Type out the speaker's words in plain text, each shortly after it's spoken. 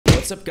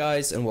What's up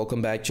guys, and welcome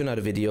back to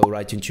another video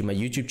right into my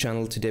YouTube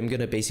channel. Today I'm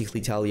gonna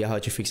basically tell you how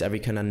to fix every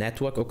kind of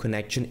network or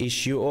connection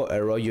issue or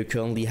error you're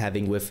currently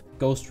having with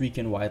Ghost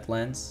Recon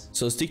Wildlands.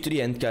 So stick to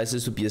the end guys,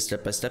 this will be a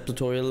step-by-step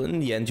tutorial. In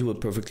the end you will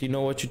perfectly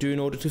know what to do in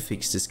order to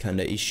fix this kind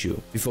of issue.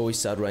 Before we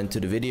start right into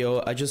the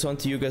video, I just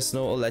want to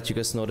let you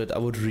guys know that I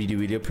would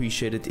really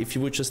appreciate it if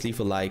you would just leave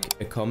a like,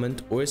 a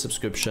comment or a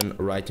subscription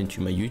right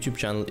into my YouTube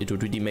channel. It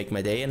would really make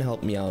my day and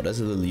help me out as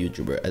a little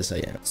YouTuber as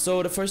I am.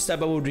 So the first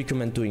step I would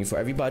recommend doing for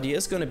everybody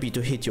is gonna be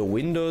to hit your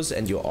Windows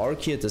and your R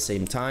key at the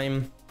same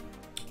time.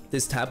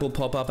 This tab will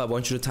pop up. I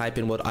want you to type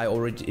in what I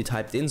already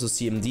typed in, so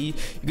CMD.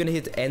 You're gonna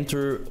hit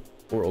enter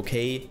or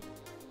OK.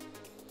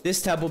 This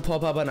tab will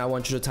pop up and I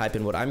want you to type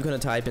in what I'm gonna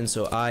type in,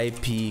 so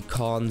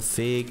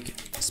ipconfig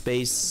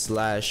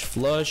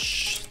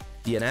 /flush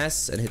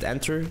DNS and hit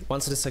enter.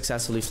 Once it is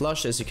successfully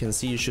flushed, as you can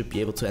see, you should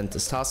be able to end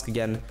this task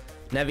again.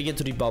 Navigate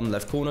to the bottom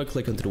left corner,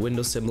 click onto the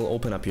Windows symbol,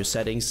 open up your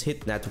settings,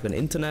 hit network and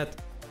internet.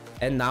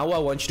 And now I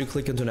want you to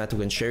click into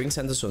network and sharing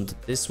center, so into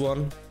this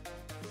one.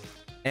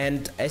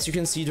 And as you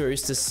can see, there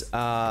is this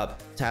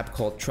tab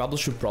called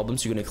troubleshoot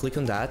problems. You're gonna click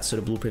on that, so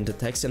the blueprinted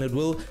text, and it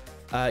will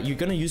you're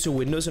gonna use your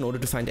Windows in order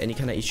to find any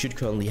kind of issue you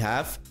currently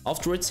have.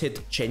 Afterwards,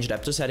 hit change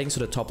adapter settings,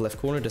 so the top left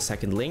corner, the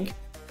second link.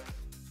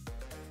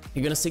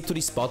 You're gonna stick to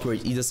the spot where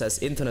it either says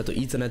internet or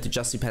ethernet. It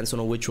just depends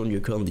on which one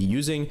you're currently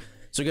using.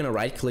 So you're gonna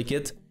right click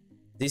it,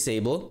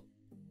 disable.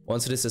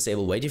 Once it is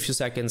disabled, wait a few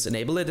seconds,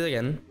 enable it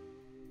again.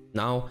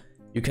 Now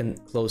you can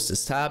close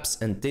these tabs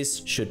and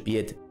this should be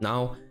it.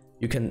 Now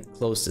you can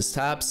close these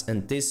tabs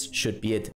and this should be it.